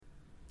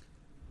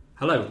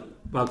Hello,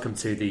 welcome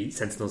to the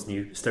Sentinel's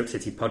new Stoke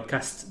City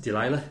podcast,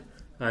 Delilah.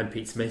 I'm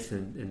Pete Smith,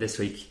 and this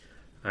week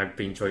I've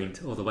been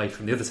joined all the way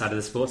from the other side of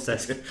the sports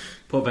desk,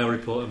 Port Vale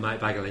reporter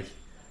Mike Bagley.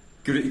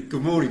 Good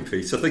morning,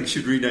 Pete. I think you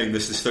should rename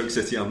this the Stoke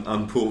City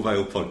and Port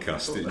Vale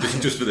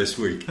podcast, just for this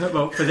week.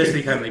 Well, for this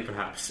week only,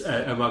 perhaps.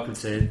 And welcome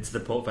to the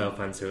Port Vale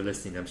fans who are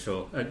listening, I'm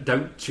sure.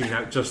 Don't tune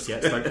out just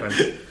yet, Stoke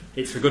fans.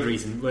 It's for good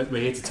reason. We're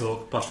here to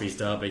talk Potteries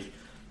Derby.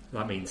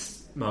 That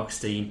means Mark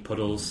Stein,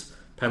 puddles,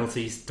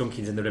 penalties,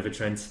 dunkings in the River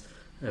Trent,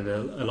 and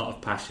a lot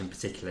of passion,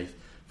 particularly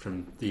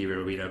from the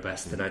era we know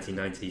best, the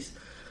 1990s.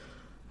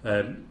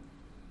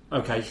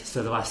 Okay,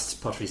 so the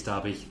last Potteries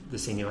Derby, the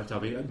senior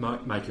derby,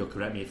 Mike, you'll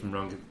correct me if I'm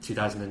wrong,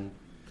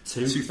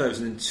 2002?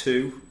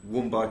 2002,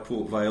 won by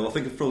Port Vale. I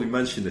think I've probably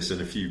mentioned this in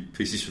a few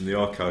pieces from the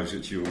archives,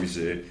 which you always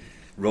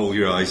roll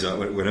your eyes at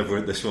whenever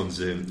this one's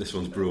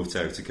brought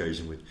out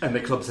occasionally. And the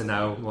clubs are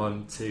now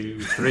 1, 2,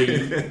 3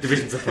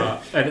 divisions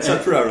apart. And,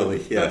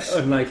 temporarily, yes.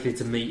 Unlikely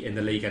to meet in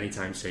the league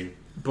anytime soon.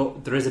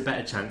 But there is a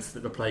better chance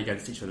that they'll play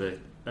against each other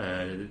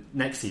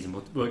next season.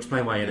 We'll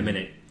explain why in a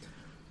minute.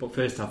 But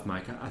first off,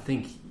 Mike, I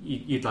think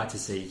you'd like to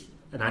see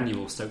an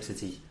annual Stoke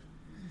City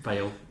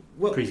Vale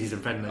pre-season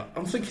friendly.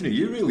 I'm thinking of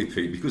you really,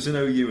 Pete, because I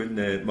know you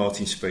and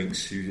Martin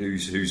Spinks,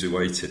 who's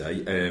away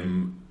today.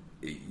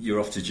 You're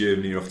off to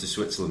Germany, you're off to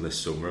Switzerland this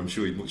summer. I'm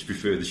sure you'd much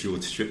prefer the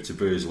short trip to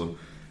Burslem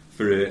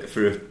for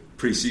a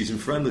pre-season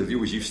friendly. It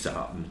always used to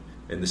happen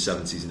in the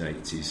 70s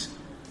and 80s.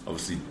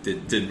 Obviously,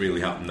 didn't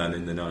really happen then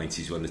in the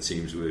 90s when the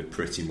teams were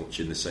pretty much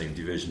in the same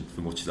division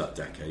for much of that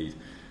decade,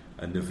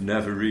 and they've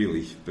never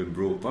really been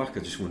brought back.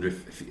 I just wonder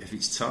if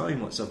it's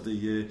time. Let's have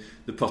the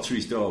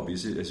Potteries Derby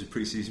as a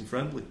pre-season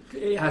friendly.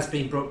 It has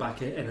been brought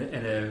back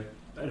in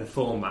a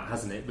format,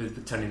 hasn't it,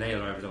 with Tony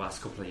Naylor over the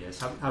last couple of years.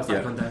 How's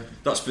that gone down?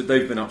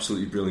 They've been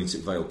absolutely brilliant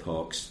at Vale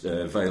Parks.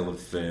 Vale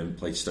have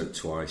played Stoke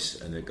twice,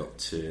 and they've got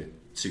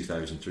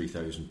 2,000,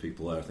 3,000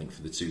 people there, I think,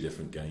 for the two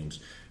different games.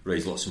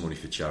 Raised lots of money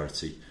for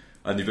charity.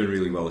 And they've been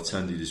really well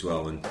attended as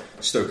well. And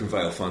Stoke and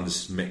Vale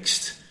fans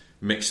mixed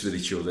with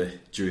each other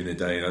during the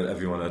day, and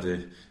everyone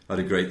had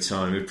a great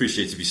time. I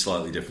appreciate it'd be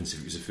slightly different if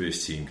it was a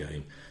first team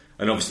game.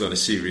 And obviously, on a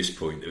serious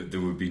point,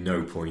 there would be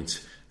no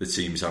point the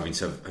teams having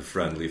to have a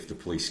friendly if the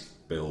police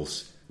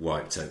bills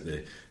wiped out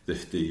the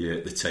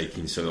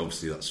taking. So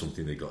obviously, that's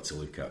something they got to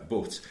look at.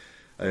 But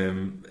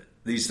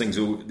these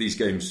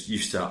games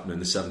used to happen in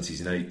the 70s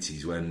and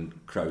 80s when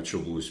crowd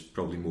trouble was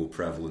probably more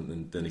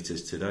prevalent than it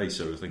is today.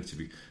 So I think it'd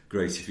be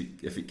great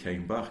if it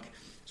came back.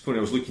 It's funny,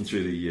 I was looking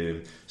through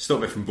the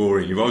stop me from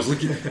boring you. I was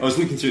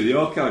looking through the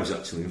archives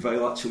actually, and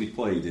Vale actually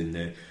played in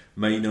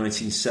May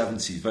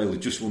 1970. Vale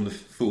had just won the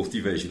 4th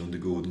division under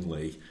Gordon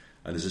Lee,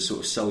 and as a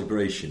sort of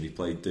celebration, he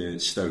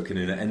played Stoke in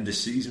an end of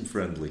season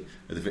friendly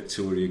at the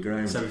Victoria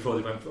Ground. So before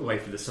they went away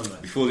for the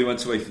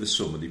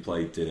summer? They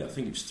played, I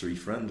think it was 3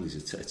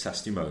 friendlies, a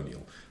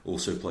testimonial.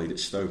 Also played at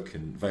Stoke,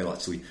 and Vale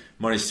actually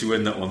managed to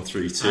win that one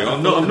 3-2.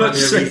 I'm not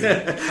just saying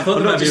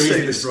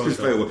this because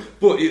Vale.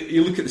 But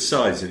you look at the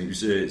sides, and it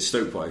was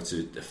Stoke played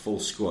a full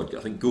squad.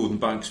 I think Gordon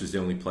Banks was the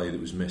only player that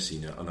was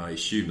missing, and I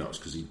assume that was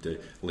because he'd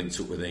linked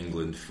up with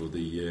England for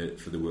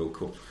the World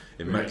Cup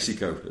in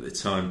Mexico at the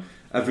time.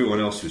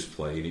 Everyone else was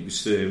playing. It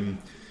was.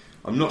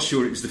 I'm not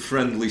sure it was the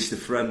friendliest of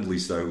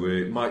friendlies though.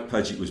 Mike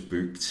Paget was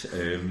booked.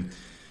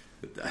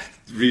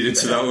 Read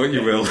into that what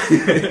you will.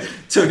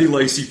 Tony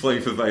Lacey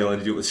playing for Vale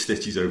ended up with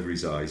stitches over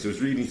his eyes. I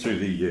was reading through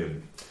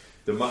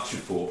the match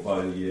report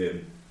by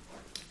the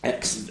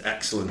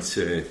excellent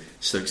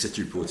Stoke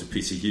City reporter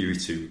Peter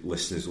Hewitt, who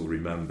listeners will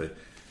remember.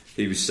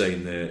 He was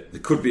saying there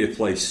could be a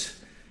place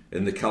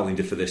in the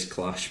calendar for this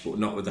clash, but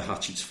not with the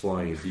hatchets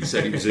flying. He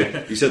said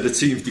he said the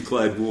teams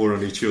declared war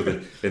on each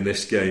other in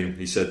this game.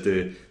 He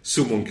said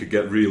someone could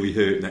get really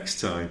hurt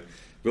next time.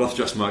 We'll have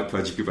to ask Mike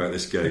Paget about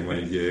this game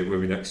when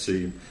we next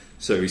see him.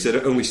 So he said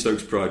only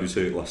Stoke's pride was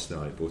hurt last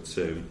night, but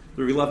there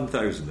were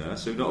 11,000 there,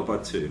 so not a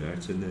bad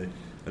turnout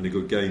and a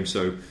good game.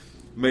 So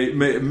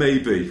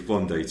maybe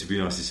one day to be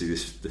nice to see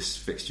this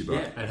fixture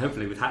back. Yeah, and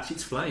hopefully with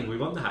hatchets flying. We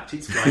want the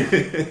hatchets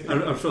flying.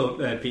 I'm sure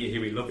Peter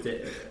Hewitt loved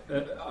it.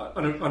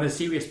 On a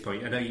serious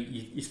point, I know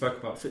you spoke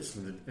about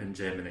Switzerland and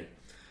Germany,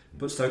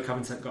 but Stoke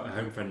haven't got a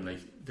home friendly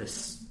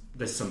this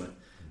summer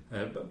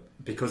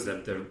because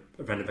they're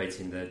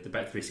renovating the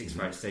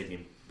Bet365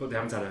 stadium, but they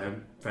haven't had a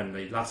home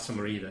friendly last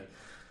summer either.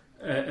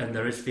 And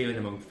there is feeling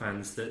among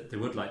fans that they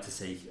would like to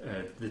see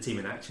the team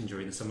in action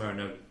during the summer. I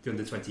know the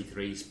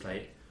under-23s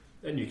play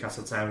at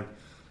Newcastle Town,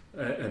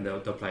 and they'll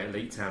play at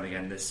Leek Town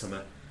again this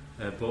summer.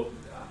 But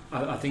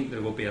I think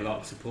there will be a lot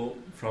of support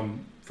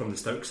from the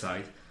Stoke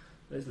side,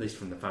 at least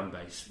from the fan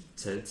base,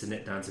 to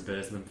nip down to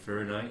Burslem for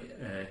a night,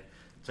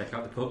 check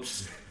out the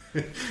pubs,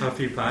 have a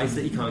few pies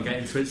that you can't get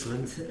in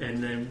Switzerland,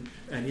 and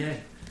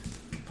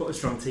put a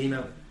strong team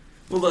out.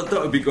 Well,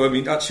 that would be good. I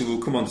mean, actually,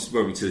 we'll come on to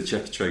the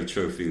Checkatrade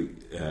Trophy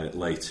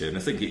later, and I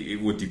think it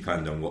would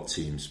depend on what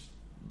teams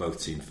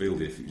both teams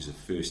fielded. If it was a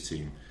first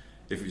team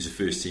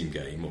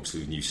game, obviously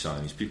with new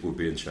signings, people would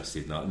be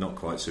interested in that. Not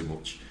so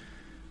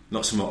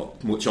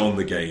much on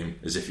the game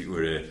as if it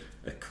were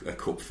a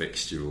cup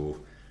fixture or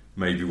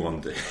maybe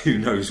one day, who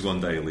knows,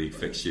 one day a league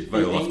fixture.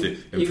 They'll have to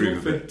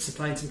improve a bit.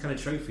 Supplying some kind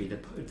of trophy, the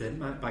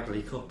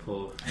Bagley Cup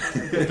or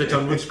the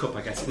John Rudge Cup,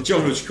 I guess. The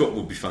John Rudge Cup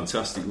would be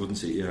fantastic,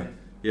 wouldn't it?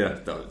 Yeah,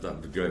 that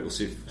would be great. We'll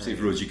see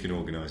if Rudge can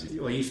organise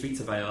it. Well, you speak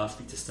to Vale, I'll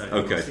speak to Stoke.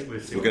 Okay,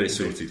 we'll get it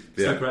sorted.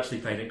 Stoke are actually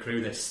playing at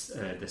Crewe this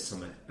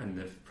summer, and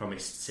they've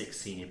promised 6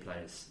 senior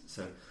players.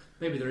 So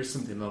maybe there is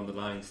something along the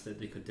lines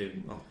that they could do.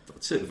 Oh,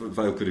 that's it.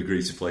 Vale could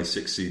agree to play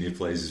 6 senior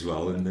players as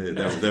well, and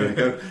there we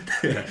go.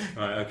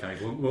 Right, okay,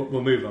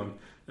 we'll move on.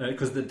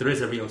 Because there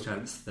is a real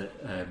chance that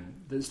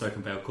Stoke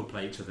and Vale could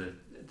play each other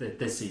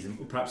this season,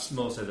 perhaps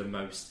more so than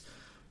most.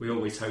 We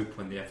always hope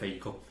when the FA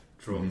Cup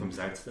draw comes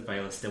out that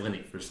Vale are still in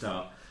it for a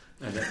start.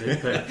 And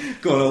that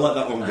go on, I'll let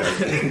that one go.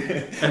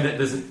 And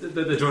that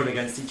they're drawing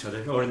against each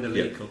other, or in the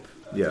League Cup.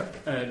 Yeah.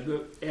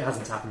 It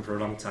hasn't happened for a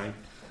long time.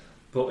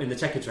 But in the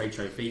Checkatrade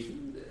Trophy,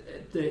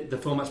 the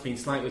format's been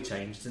slightly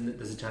changed, and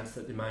there's a chance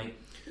that they might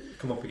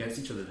come up against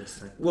each other this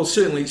time. Well,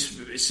 certainly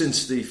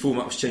since the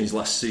format was changed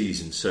last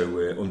season,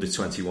 so under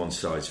 21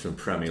 sides from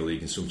Premier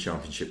League and some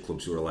Championship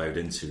clubs were allowed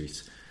into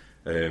it.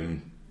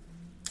 And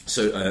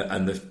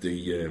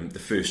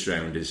the first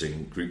round is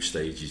in group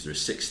stages. There are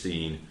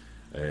 16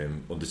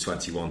 under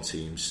 21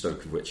 teams,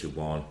 Stoke of which are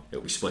one.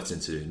 It'll be split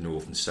into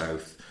North and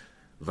South.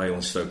 Vale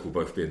and Stoke will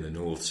both be in the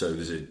North, so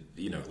there's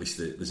at least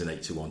there's an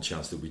 8-1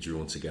 chance they'll be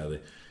drawn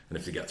together. And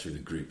if they get through the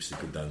groups, they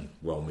could then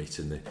well meet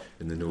in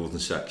the northern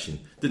section.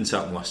 Didn't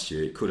happen last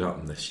year. It could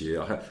happen this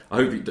year. I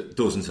hope it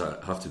doesn't.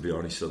 Have to be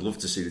honest. I'd love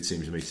to see the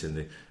teams meet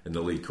in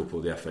the League Cup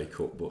or the FA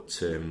Cup, but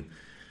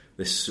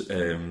this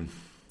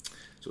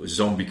sort of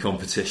zombie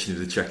competition of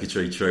the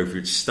Checkatrade Trophy,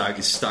 which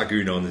is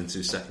staggering on into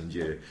the second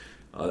year,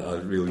 I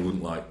really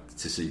wouldn't like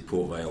to see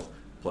Port Vale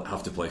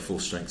have to play full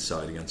strength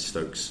side against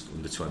Stoke's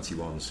under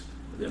 21s.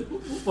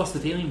 What's the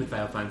feeling with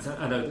Vale fans?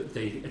 I know that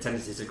the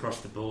attendances across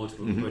the board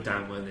were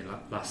down, weren't they,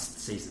 last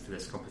season for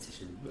this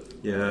competition?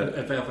 Yeah.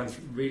 Are Vale fans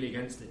really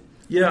against it?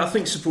 Yeah, I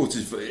think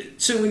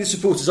certainly the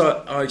supporters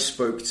I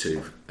spoke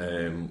to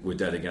were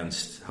dead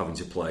against having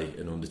to play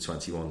an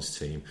under-21s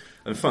team,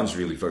 and fans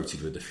really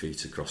voted with their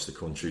feet across the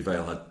country.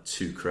 Vale had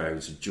 2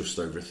 crowds of just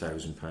over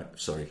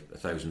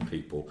 1,000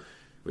 people,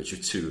 which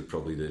are 2 of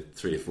probably the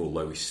 3 or 4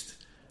 lowest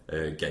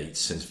gates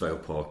since Vale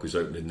Park was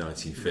opened in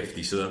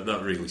 1950, so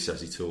that really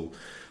says it all.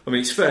 I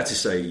mean, it's fair to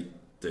say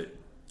that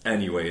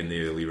anyway in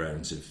the early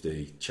rounds of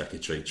the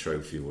Checkatrade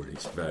Trophy or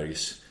its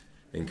various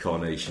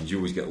incarnations, you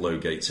always get low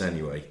gates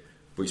anyway,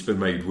 but it's been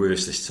made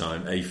worse this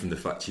time, A, from the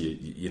fact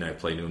you're now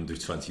playing an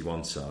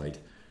under-21 side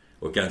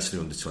or against an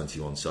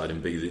under-21 side,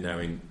 and B, that now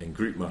in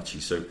group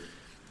matches. So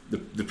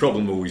the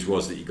problem always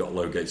was that you got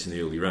low gates in the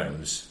early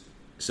rounds.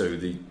 So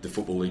the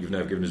Football League have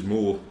now given us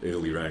more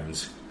early round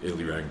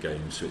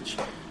games, which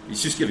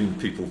it's just giving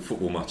people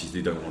football matches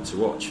they don't want to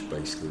watch,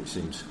 basically. It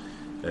seems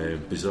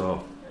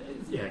bizarre.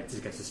 Yeah, it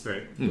just gets the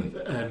spirit.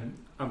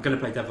 I'm going to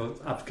play devil's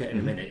advocate in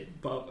a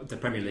minute, but the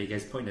Premier League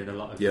is putting in a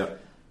lot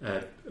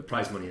of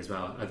prize money as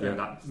well. And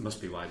that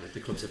must be why the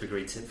clubs have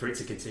agreed for it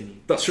to continue.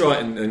 That's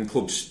right, and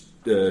clubs,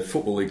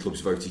 Football League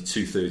clubs voted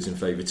 2/3 in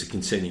favour to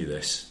continue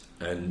this.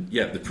 And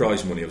the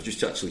prize money, I was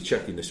just actually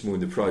checking this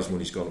morning, the prize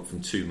money's gone up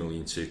from £2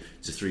 million to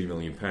 £3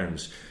 million.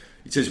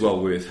 It is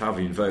well worth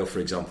having. Vale,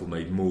 for example,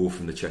 made more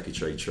from the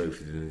Checkatrade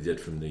Trophy than they did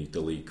from the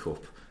League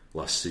Cup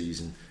last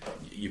season.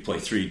 You play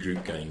 3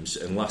 group games,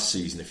 and last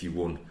season, if you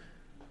won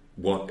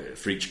one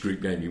for each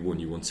group game you won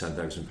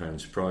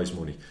 £10,000 prize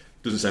money.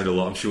 Doesn't sound a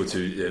lot, I'm sure,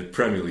 to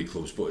Premier League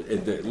clubs, but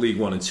at the League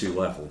 1 and 2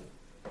 level,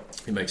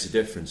 it makes a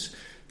difference.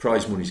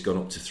 Prize money's gone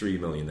up to £3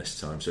 million this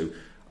time, so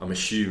I'm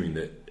assuming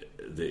that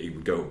it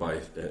would go up by a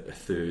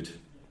third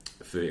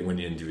for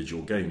winning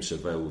individual games, so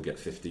Vale will get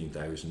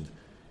 15,000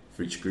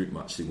 for each group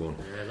match they won.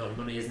 Yeah, a lot of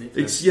money, isn't it?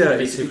 It's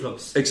 2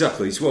 clubs.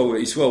 Exactly. It's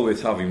well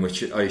worth having,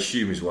 which I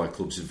assume is why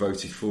clubs have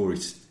voted for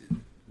it.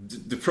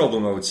 The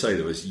problem, I would say,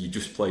 though, is you're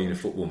just playing a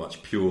football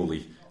match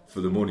purely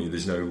for the money.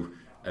 There's no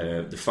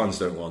the fans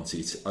don't want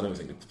it. I don't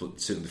think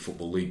certainly the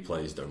Football League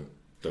players don't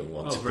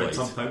want to play it.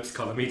 Tom Pope's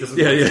column, he doesn't.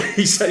 Yeah,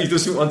 he said he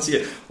doesn't want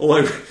it.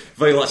 Although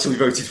Vale actually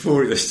voted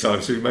for it this time,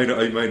 so I may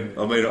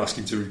not ask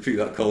him to repeat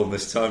that column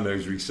this time. Now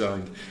he's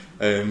re-signed.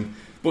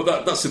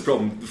 But that's the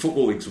problem. The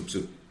Football League clubs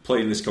are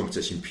playing this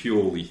competition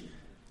purely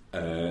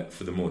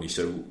for the money.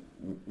 So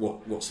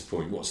what's the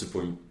point? What's the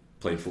point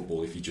playing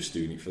football if you're just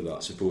doing it for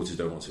that? Supporters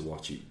don't want to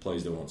watch it.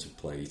 Players don't want to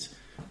play it.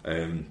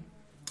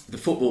 The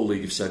Football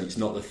League have said it's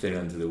not the thin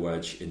end of the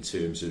wedge in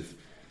terms of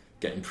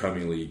getting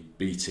Premier League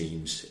B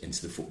teams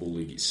into the Football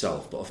League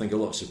itself, but I think a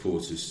lot of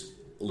supporters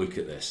look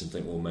at this and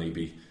think, well,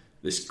 maybe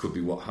this could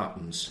be what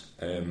happens.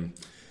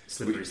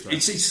 Slippery slope.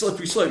 It's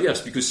slippery slope, yes,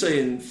 because say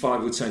in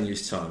 5 or 10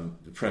 years' time,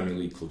 the Premier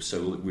League clubs say,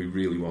 well, we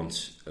really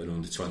want an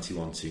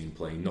under-21 team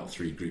playing not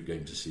 3 group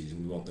games a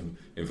season, we want them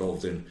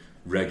involved in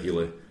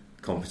regular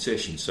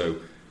competition, so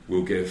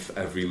we'll give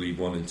every League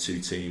 1 and 2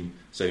 team,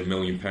 say, £1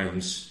 million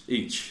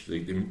each.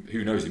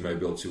 Who knows, they may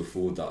be able to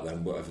afford that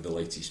then, whatever the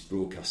latest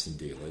broadcasting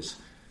deal is.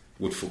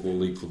 Would Football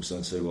League clubs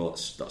then say, well,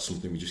 that's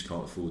something we just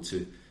can't afford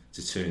to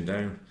turn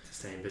down. To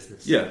stay in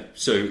business. Yeah,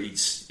 so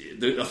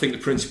I think the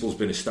principle's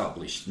been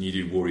established, and you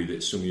do worry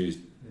that some years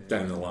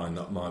down the line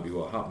that might be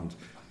what happened.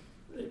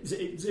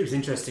 It was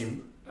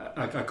interesting.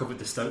 I covered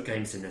the Stoke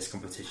games in this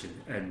competition,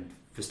 and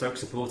for Stoke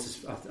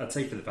supporters, I'd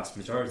say for the vast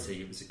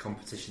majority, it was a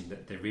competition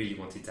that they really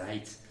wanted to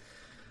hate.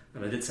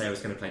 And I did say I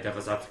was going to play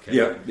devil's advocate.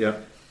 Yeah.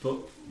 But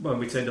when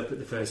we turned up at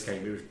the first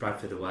game, it was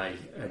Bradford away,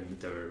 and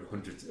there were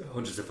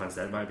hundreds of fans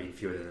there. It might be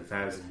fewer than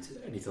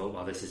 1,000. And you thought,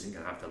 well, this isn't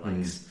going to have the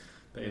legs.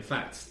 But in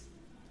fact,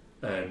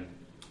 I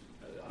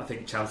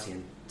think Chelsea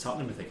and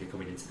Tottenham, are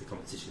coming into the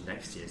competition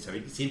next year. So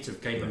it seemed to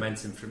have gained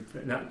momentum from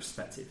that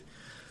perspective.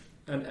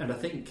 And I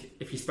think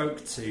if you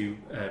spoke to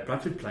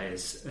Bradford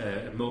players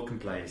and Morecambe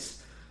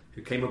players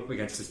who came up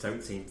against the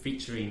Stoke team,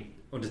 featuring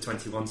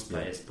under-21s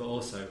players, but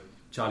also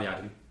Charlie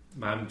Adam,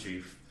 Maham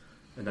Diouf,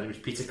 and then it was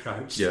Peter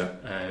Crouch,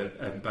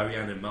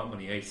 Barian and Mark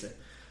Muniain,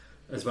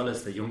 as well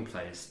as the young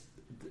players,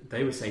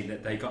 they were saying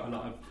that they got a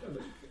lot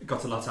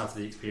out of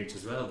the experience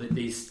as well. That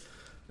these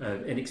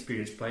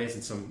inexperienced players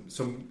in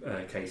some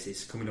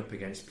cases coming up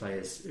against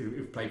players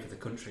who've played for the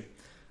country.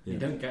 You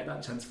don't get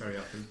that chance very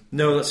often.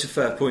 No, that's a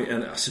fair point,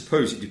 and I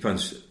suppose it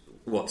depends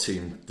what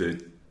team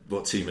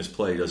has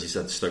played. As you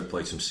said, Stoke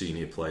played some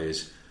senior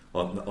players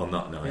on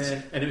that night.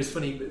 Yeah, and it was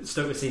funny.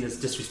 Stoke was seen as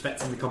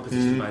disrespecting the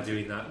competition by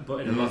doing that,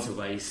 but in a lot of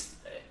ways,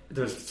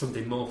 there was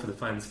something more for the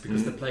fans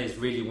because the players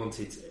really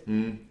wanted.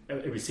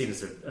 It was seen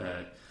as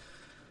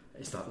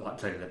it's not like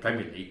playing in the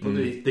Premier League, but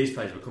these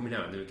players were coming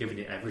out and they were giving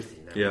it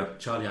everything.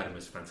 Charlie Adam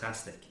was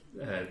fantastic.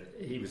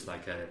 He was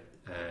like a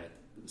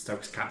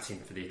Stoke's captain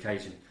for the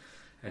occasion.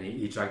 And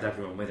he dragged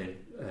everyone with him,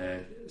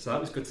 so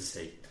that was good to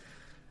see.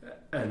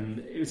 And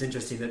it was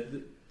interesting that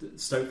the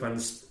Stoke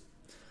fans,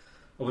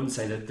 I wouldn't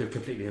say that they're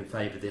completely in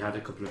favour. They had a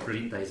couple of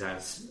brilliant days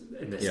out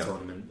in this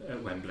tournament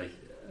at Wembley,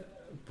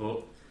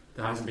 but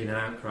there hasn't been an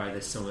outcry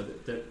this summer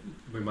that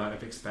we might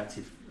have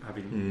expected,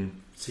 having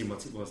seen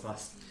what it was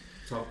last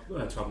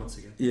 12 months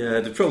ago.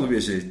 Yeah, the problem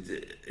is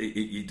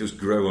it does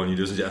grow on you,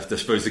 doesn't it? I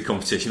suppose the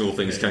competition, all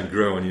things can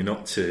grow on you.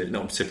 Not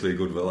particularly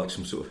good with like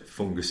some sort of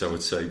fungus, I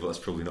would say, but that's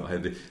probably not how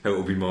it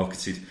will be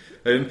marketed.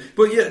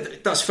 But yeah,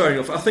 that's fair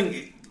enough. I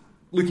think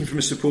looking from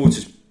a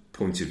supporter's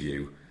point of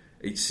view,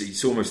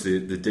 it's almost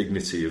the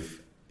dignity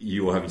of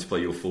you are having to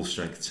play your full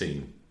strength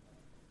team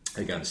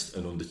against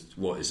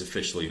what is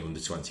officially an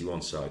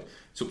under-21 side.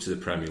 It's up to the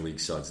Premier League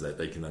sides that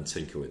they can then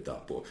tinker with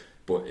that,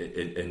 but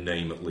in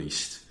name at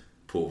least,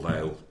 Port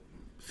Vale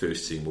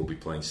first team will be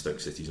playing Stoke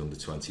City's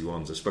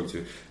under-21s. I spoke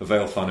to a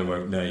Vale fan who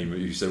won't name,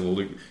 who said, well,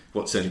 look,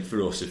 what's in it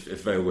for us?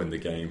 If Vale win the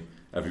game,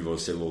 everybody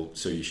said, well,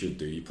 so you should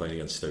do, you're playing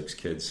against Stoke's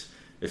kids.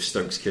 If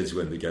Stoke's kids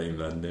win the game,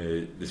 then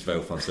this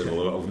Vale fan said,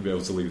 well, I wouldn't be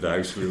able to leave the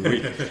house for a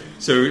week.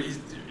 So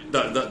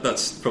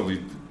that's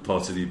probably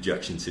part of the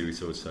objection to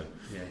it, I would say.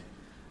 Yeah.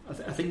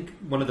 I think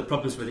one of the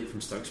problems with it from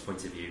Stoke's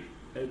point of view,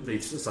 it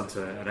leads us on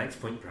to an next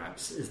point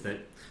perhaps, is that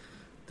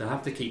they'll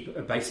have to keep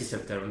a basis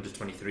of their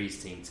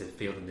under-23s team to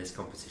field in this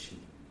competition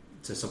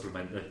to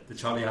supplement the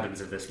Charlie Adams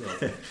of this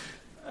world.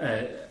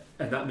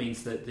 And that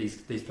means that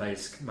these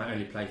players might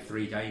only play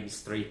three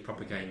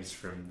proper games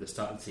from the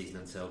start of the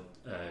season until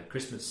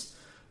Christmas,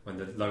 when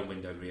the loan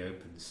window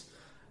reopens.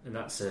 And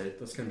that's going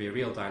to be a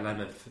real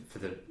dilemma for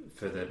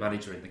the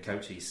manager and the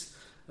coaches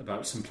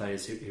about some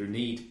players who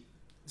need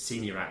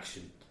senior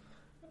action,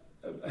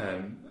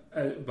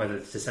 whether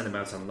to send them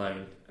out on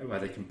loan, where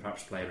they can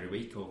perhaps play every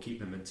week, or keep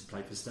them in to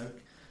play for Stoke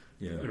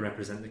and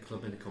represent the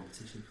club in the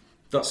competition.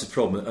 That's the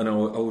problem, and I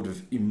would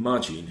have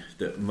imagined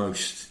that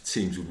most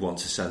teams would want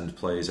to send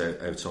players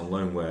out on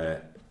loan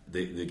where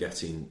they're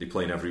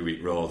playing every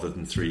week rather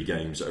than 3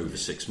 games over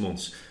 6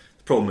 months.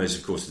 The problem is,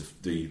 of course,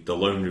 the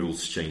loan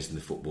rules changed in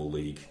the Football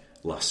League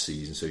last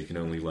season, so you can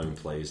only loan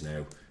players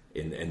now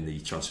in the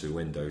transfer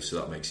window, so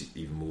that makes it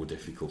even more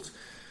difficult.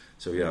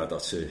 So yeah,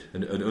 that's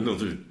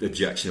another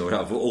objection I would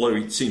have. Although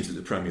it seems that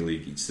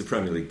it's the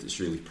Premier League that's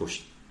really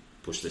pushed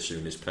this through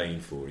and is paying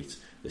for it,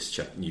 this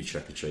new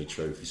Checkatrade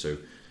trophy. So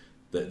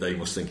they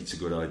must think it's a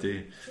good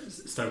idea.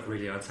 Stoke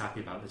really aren't happy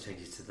about the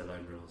changes to the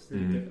loan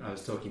rules. I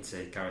was talking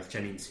to Gareth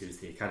Jennings, who's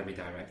the academy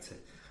director.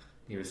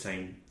 He was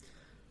saying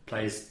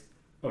players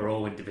are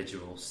all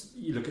individuals.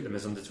 You look at them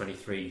as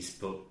under-23s,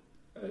 but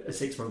a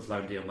 6-month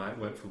loan deal might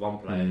work for one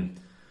player.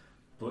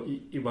 But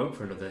it won't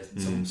for another.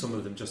 Some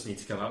of them just need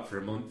to go out for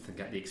a month and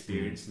get the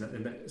experience,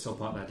 and it's all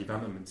part of their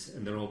development,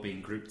 and they're all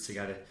being grouped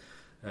together.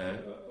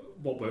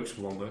 What works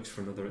for one works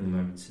for another at the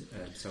moment.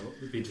 So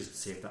it'd be interesting to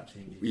see if that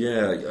changes.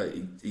 Yeah,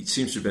 it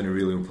seems to have been a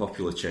really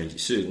unpopular change.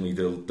 Certainly,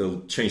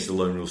 they'll change the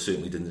loan rule.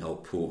 Certainly didn't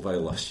help Port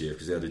Vale last year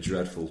because they had a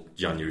dreadful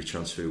January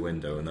transfer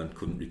window and then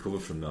couldn't recover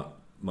from that.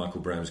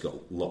 Michael Brown's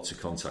got lots of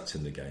contacts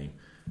in the game.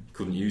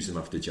 Couldn't use them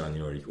after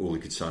January. All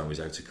he could sign was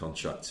out of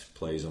contract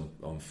players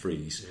on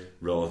freeze,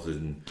 rather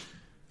than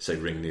say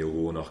ring Neil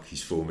Warnock,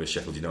 his former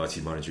Sheffield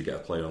United manager, get a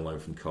player on loan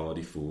from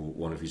Cardiff or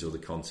one of his other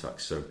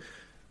contacts. So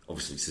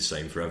obviously it's the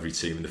same for every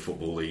team in the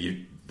Football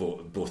League,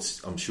 but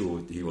I'm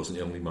sure he wasn't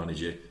the only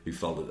manager who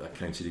felt that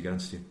counted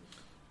against him.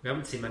 We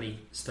haven't seen many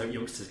Stoke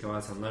youngsters go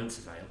out on loan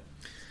to Vale.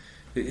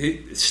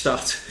 It's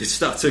start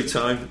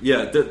time.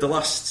 Yeah, the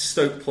last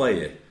Stoke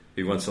player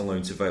who went on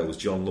loan to Vale was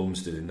John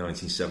Lumsden in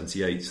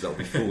 1978, so that'll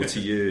be 40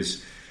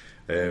 years.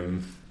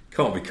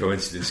 Can't be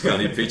coincidence,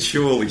 can it? But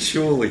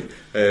surely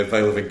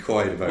Vale have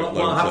inquired about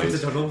what happened players.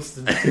 to John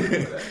Lumsden?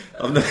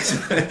 I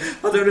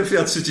don't know if he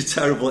had such a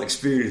terrible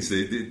experience.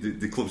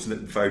 The club's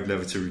vowed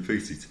never to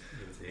repeat it.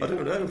 I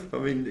don't know. I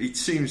mean, it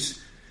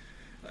seems.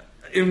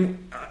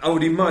 I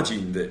would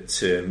imagine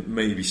that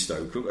maybe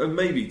Stoke, and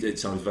maybe at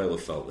times Vale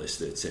have felt this,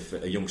 that if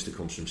a youngster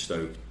comes from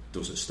Stoke,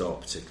 doesn't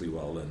start particularly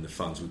well, then the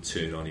fans would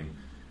turn on him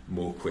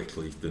more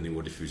quickly than they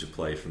would if he was a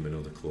player from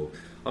another club.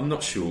 I'm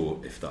not sure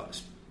if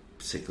that's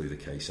particularly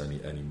the case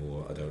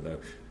anymore. I don't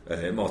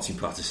know. Martin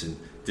Patterson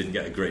didn't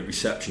get a great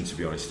reception, to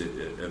be honest, at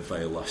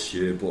Vale last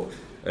year, but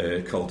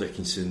Carl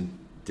Dickinson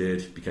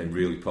became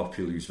really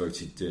popular. He was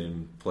voted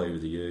Player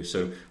of the Year,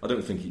 so I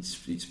don't think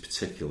it's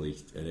particularly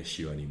an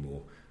issue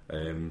anymore.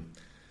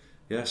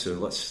 So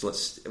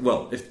let's.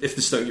 Well, if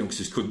the Stoke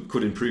youngsters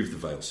could improve the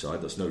Vale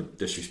side, that's no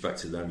disrespect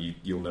to them.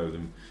 You'll know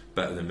them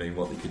better than me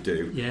what they could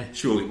do. Yeah.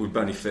 Surely it would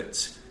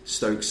benefit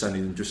Stoke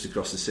sending them just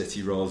across the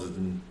city rather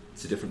than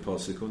to different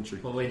parts of the country.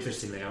 Well,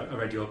 interestingly, I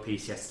read your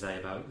piece yesterday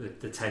about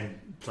the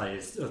 10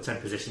 players or 10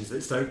 positions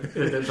that Stoke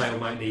that Vale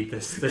might need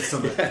this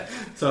summer. Yeah.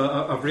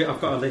 So I've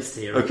got a list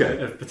here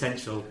of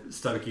potential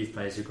Stoke youth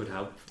players who could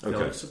help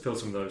fill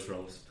some of those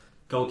roles.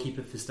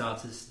 Goalkeeper for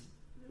starters,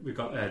 we've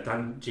got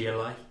Dan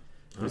Giolai,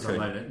 who was on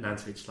loan at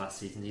Nantwich last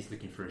season. He's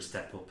looking for a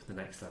step up at the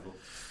next level.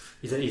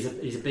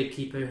 He's a big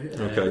keeper.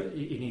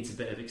 He needs a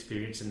bit of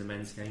experience in the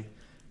men's game.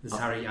 There's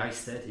Harry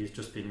Eisted, who's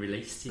just been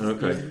released.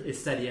 He's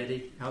Steady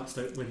Eddie, helped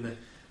Stoke win the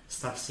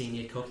Staff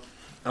Senior Cup.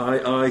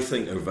 I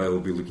think Vale will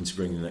be looking to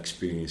bring in an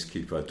experienced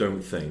keeper. I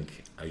don't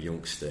think a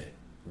youngster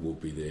will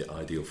be the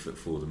ideal fit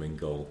for them in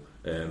goal.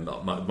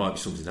 That might be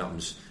something that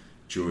happens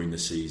during the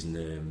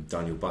season.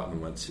 Daniel Backman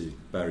went to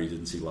Bury,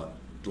 didn't he,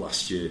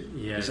 last year?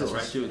 Yeah, that's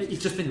right.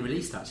 He's just been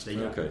released, actually.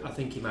 Okay. I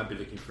think he might be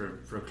looking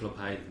for a club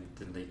higher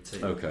than League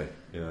Two. Okay,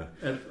 yeah.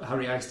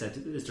 Harry Eisted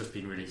has just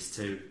been released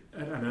too.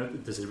 I know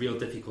there's a real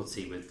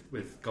difficulty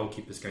with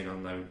goalkeepers going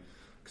on loan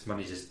because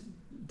managers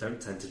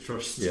don't tend to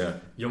trust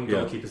young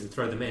goalkeepers and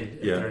throw them in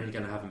if they're only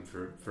going to have them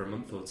for a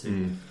month or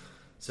two.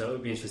 So it'll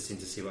be interesting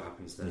to see what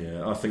happens there.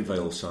 Yeah, I think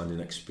they'll sign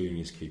an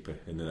experienced keeper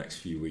in the next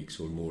few weeks,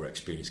 or a more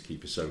experienced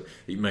keeper. So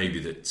it may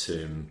be that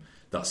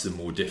that's the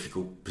more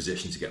difficult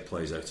position to get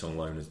players out on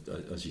loan,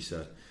 as you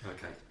said.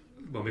 Okay,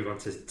 we'll move on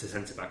to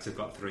centre backs. I've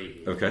got 3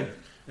 here. Okay.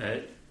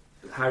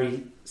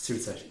 Harry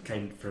Souttar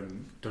came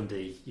from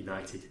Dundee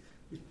United.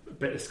 A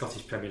bit of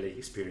Scottish Premier League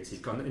experience. He's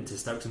gone into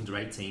Stoke's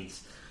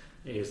under-18s.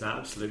 He was an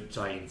absolute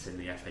giant in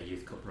the FA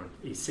Youth Cup run.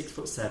 He's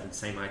 6'7",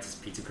 same height as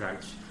Peter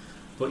Crouch,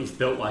 but he's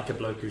built like a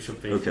bloke who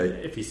should be. Okay.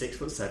 If he's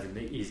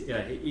 6'7",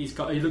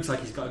 he looks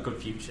like he's got a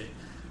good future.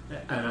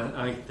 And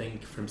I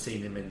think from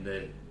seeing him in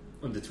the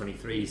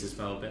under-23s as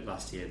well a bit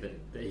last year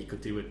that he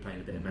could do with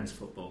playing a bit of men's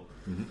football.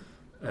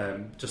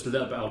 Just a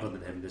little bit older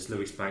than him, there's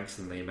Lewis Banks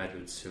and Liam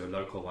Edwards, who are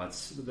local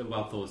lads. They're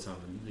well thought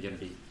of, and they're going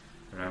to be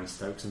around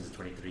Stoke's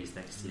under-23s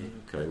next year.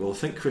 Okay, well I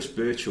think Chris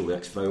Birchall, the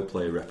ex-Vale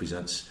player,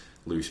 represents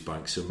Lewis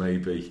Banks, so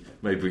maybe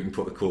we can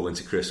put the call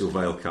into Chris, or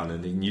Vale can,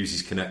 and he can use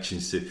his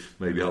connections to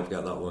maybe help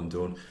get that one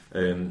done.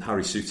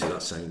 Harry Souttar,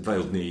 that's saying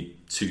Vale need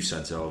 2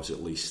 centre-halves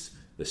at least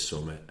this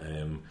summer.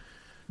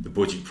 The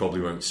budget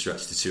probably won't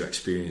stretch to 2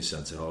 experienced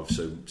centre-halves,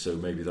 so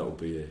maybe that will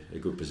be a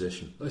good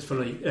position. Well, it's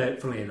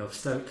funnily enough,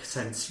 Stoke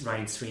sent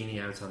Ryan Sweeney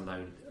out on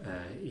loan.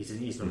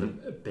 He's not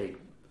a big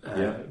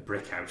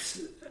brick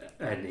house,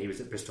 and he was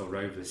at Bristol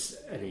Rovers,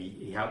 and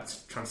he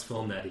helped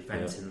transform their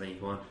defence in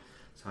League One.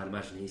 So I'd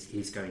imagine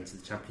he's going to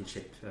the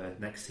Championship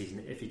next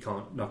season if he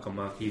can't knock on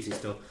Mark Hughes'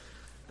 door.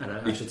 And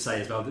I should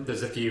say as well that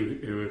there's a few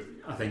who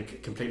are, I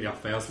think, completely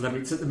off Vale's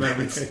limits at the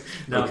moment.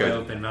 Now Vale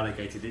have been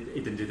relegated, it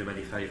didn't do them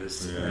any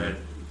favours.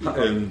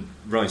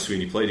 Ryan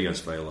Sweeney played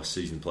against Vale last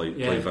season, played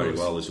very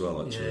well as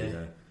well, actually.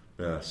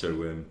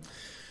 So,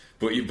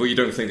 but you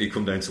don't think he'd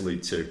come down to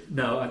League Two?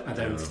 No, I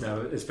don't.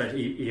 No,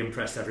 especially he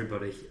impressed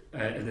everybody,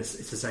 and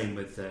it's the same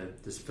with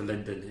there's for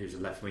Linden, who's a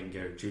left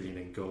winger,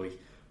 Julian Ngoy,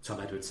 Tom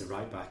Edwards a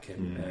right back,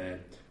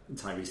 and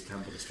Tyrese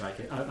Campbell the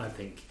striker. I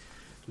think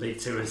League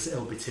Two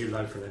it'll be too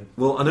low for them.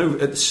 Well, I know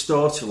at the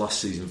start of last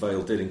season,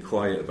 Vale did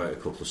inquire about a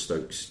couple of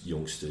Stokes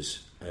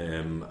youngsters.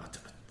 I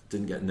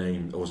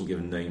wasn't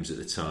given names at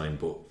the time,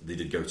 but they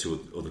did go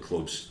to other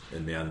clubs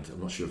in the end. I'm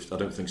not sure I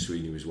don't think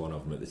Sweeney was one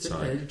of them at the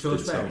time.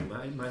 George Waring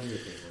might have been.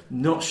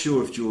 Not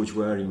sure if George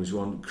Waring was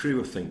one.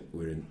 Crew, I think,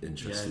 were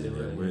interested in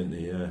him, weren't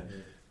they? Yeah.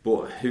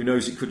 But who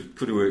knows, it could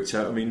have worked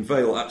out. I mean,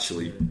 Vale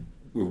actually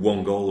were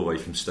 1 goal away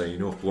from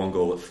staying up, 1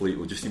 goal at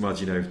Fleetwood. Just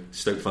imagine how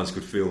Stoke fans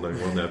could feel now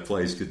one of their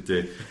players could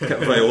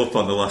kept Vale up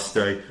on the last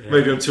day.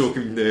 Maybe I'm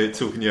talking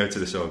you out of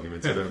this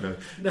argument, I don't know.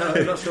 No,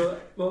 I'm not sure.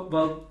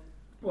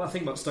 Well, I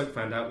think what Stoke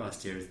found out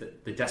last year is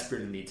that they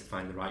desperately need to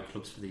find the right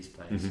clubs for these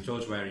players.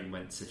 George Waring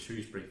went to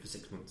Shrewsbury for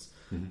 6 months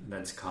and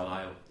then to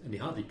Carlisle, and he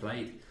hardly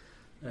played.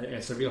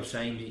 It's a real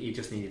shame. He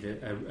just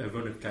needed a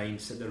run of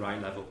games at the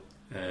right level,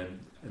 and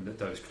that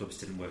those clubs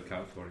didn't work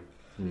out for him.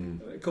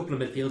 A couple of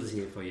midfielders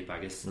here for you,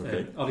 Baggers.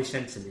 Okay. Ollie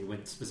Shenton, who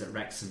was at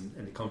Wrexham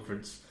in the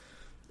conference,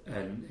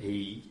 and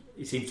he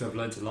seems to have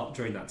learnt a lot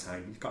during that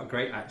time. He's got a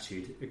great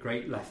attitude, a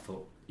great left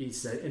foot.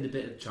 He's in a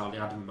bit of Charlie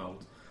Adam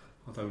mould,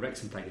 although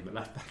Wrexham played him at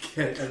left back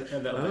a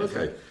little bit.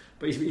 Okay.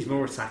 But he's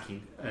more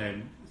attacking.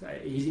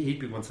 He'd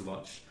be one to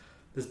watch.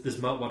 There's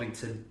Mark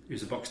Waddington,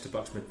 who's a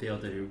box-to-box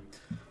midfielder who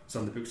was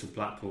on the books of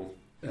Blackpool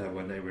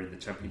when they were in the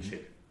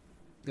Championship,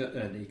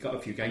 and he got a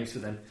few games for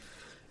them.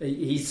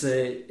 He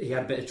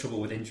had a bit of trouble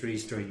with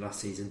injuries during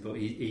last season, but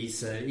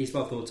he's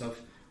well thought of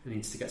and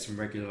needs to get some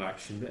regular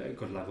action at a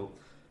good level.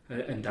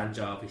 And Dan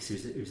Jarvis,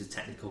 who's a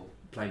technical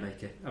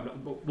playmaker.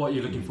 What are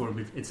you looking for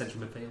in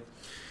central midfield?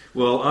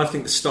 Well, I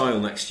think the style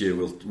next year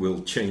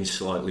will change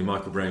slightly.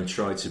 Michael Brown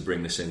tried to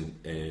bring this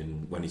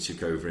in when he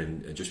took over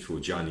in just before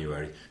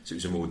January, so it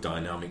was a more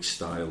dynamic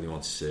style. He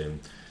wants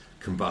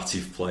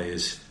combative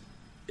players.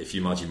 If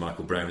you imagine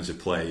Michael Brown as a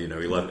player,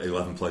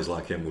 11 players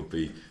like him would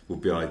be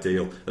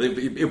ideal. I think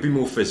it'll be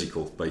more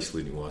physical,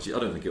 basically, than it was. I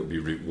don't think it'll be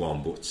route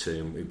one, but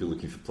he'll be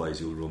looking for players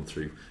who will run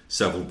through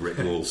several brick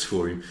walls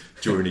for him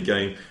during a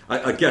game.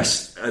 I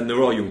guess, and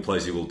there are young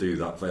players who will do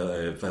that.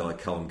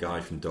 Like Callum Guy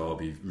from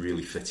Derby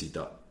really fitted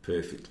that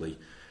perfectly.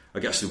 I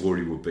guess the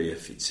worry would be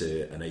if it's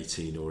an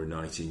 18 or a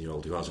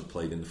 19-year-old who hasn't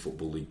played in the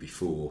Football League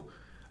before.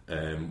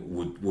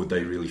 Would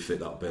they really fit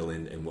that bill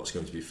in what's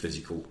going to be a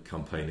physical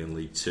campaign in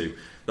League Two?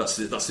 That's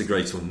the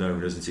great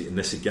unknown, isn't it? And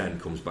this again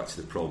comes back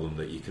to the problem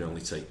that you can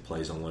only take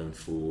players on loan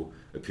for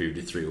a period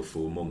of 3 or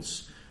 4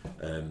 months.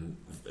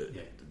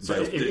 So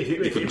if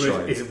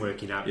it isn't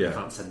working out, you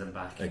can't send them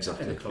back.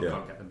 Exactly. And the club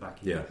can't get them back.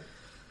 Yeah.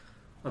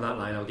 On that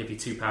line, I'll give you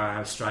 2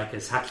 powerhouse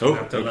strikers, Hakeem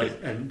Abdullah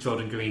and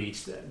Jordan Green.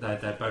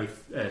 They're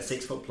both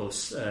 6 foot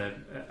plus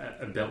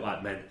and built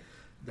like men.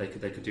 They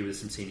could do with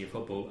some senior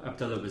football.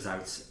 Abdullah was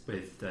out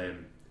with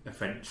a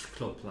French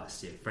club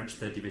last year, French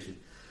third division,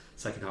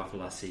 second half of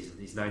last season.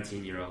 He's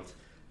 19-year-old.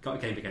 Got a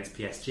game against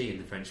PSG in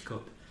the French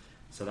Cup,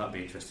 so that'll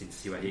be interesting to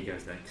see where he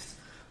goes next.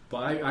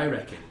 But I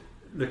reckon,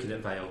 looking at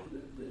Vale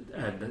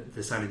and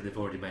the signing they've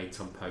already made,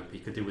 Tom Pope, he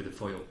could do with a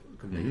foil,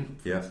 couldn't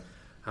he? Yeah.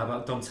 How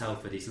about Dom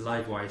Telford? He's a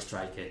live wire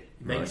striker.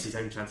 He makes his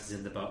own chances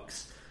in the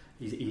box.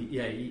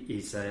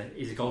 He's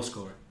a goal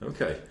scorer.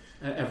 Okay.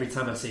 Every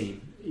time I see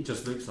him, he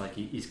just looks like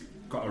he's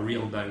got a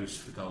real nose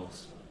for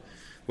goals.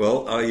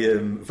 Well,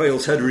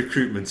 Vale's head of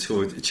recruitment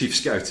or chief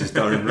scout is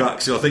Darren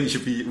Rack, so I think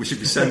we should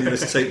be sending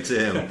this tape to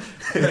him.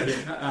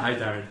 Hi,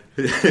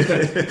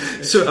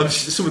 Darren. So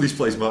some of these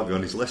players might be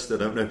on his list. I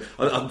don't know.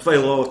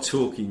 Vale are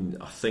talking,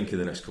 I think, in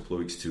the next couple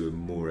of weeks to a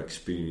more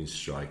experienced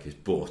strikers,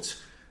 but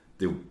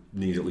they'll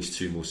need at least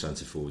 2 more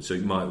centre forwards. So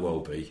it might well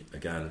be,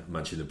 again, I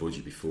mentioned the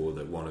budget before,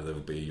 that one of them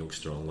will be a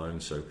youngster on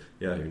loan. So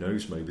yeah, who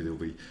knows? Maybe they'll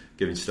be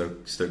giving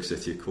Stoke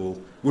City a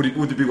call. Would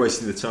they be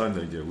wasting the time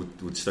though?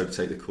 Would Stoke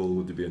take the call?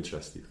 Would they be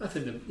interested? I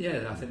think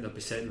they'll be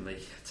certainly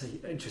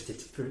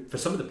interested for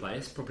some of the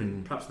players. Probably,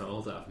 perhaps not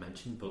all that I've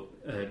mentioned, but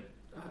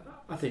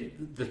I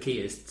think the key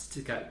is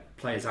to get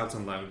players out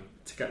on loan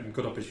to get them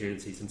good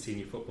opportunities in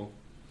senior football.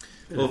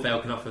 Well, if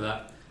Vale can offer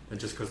that, and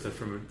just because they're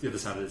from the other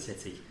side of the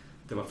city,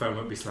 my phone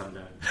won't be slammed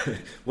down.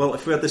 Well,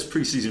 if we had this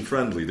pre-season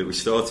friendly that we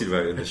started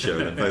about in the show,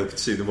 then Vale could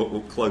see them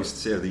up close to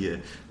see how the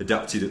year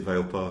adapted at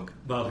Vale Park.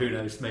 Well, who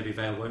knows? Maybe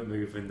Vale won't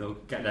move and they'll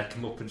get their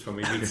comeuppance when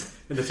we meet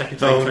in the Checkatrade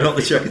Trophy. Not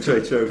the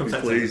Checkatrade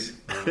Trophy, please.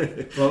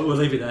 Well, we'll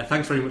leave it there.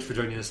 Thanks very much for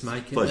joining us,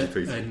 Mike. Pleasure,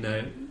 Pete.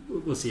 And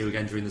we'll see you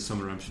again during the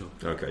summer, I'm sure.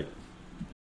 Okay.